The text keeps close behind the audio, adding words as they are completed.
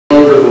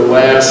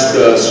last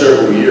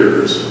several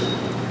years,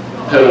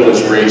 Petal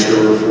has raised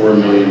over $4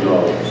 million.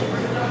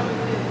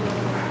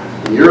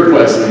 And your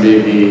question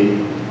may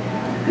be,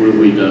 what have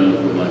we done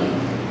with the money?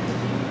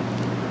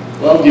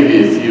 Well, I'll give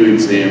you a few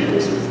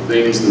examples of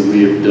things that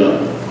we have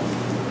done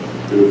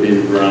that have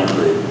been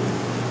groundbreaking.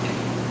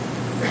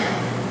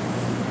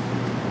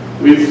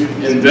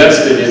 We've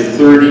invested in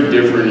 30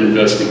 different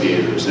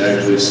investigators.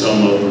 Actually,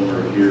 some of them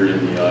are here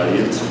in the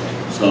audience.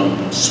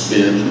 Some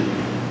spin,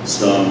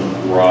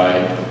 some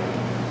ride.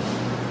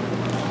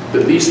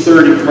 But these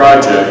 30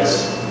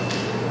 projects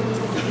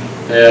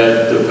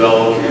have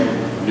developed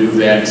new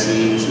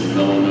vaccines in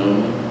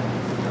melanoma,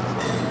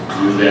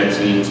 new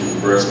vaccines in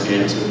breast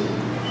cancer,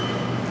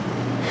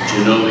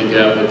 genomic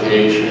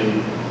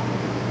application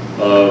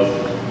of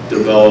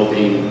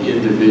developing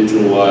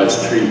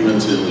individualized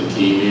treatments in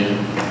leukemia.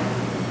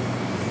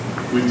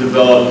 We've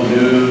developed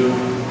new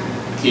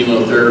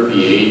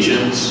chemotherapy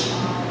agents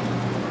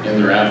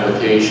and their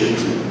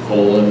applications in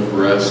colon,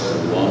 breast,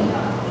 and lung.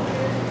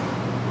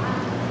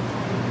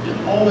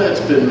 And all that's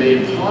been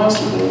made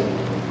possible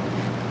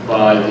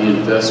by the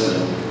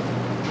investment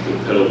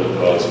that Petal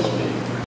causes me.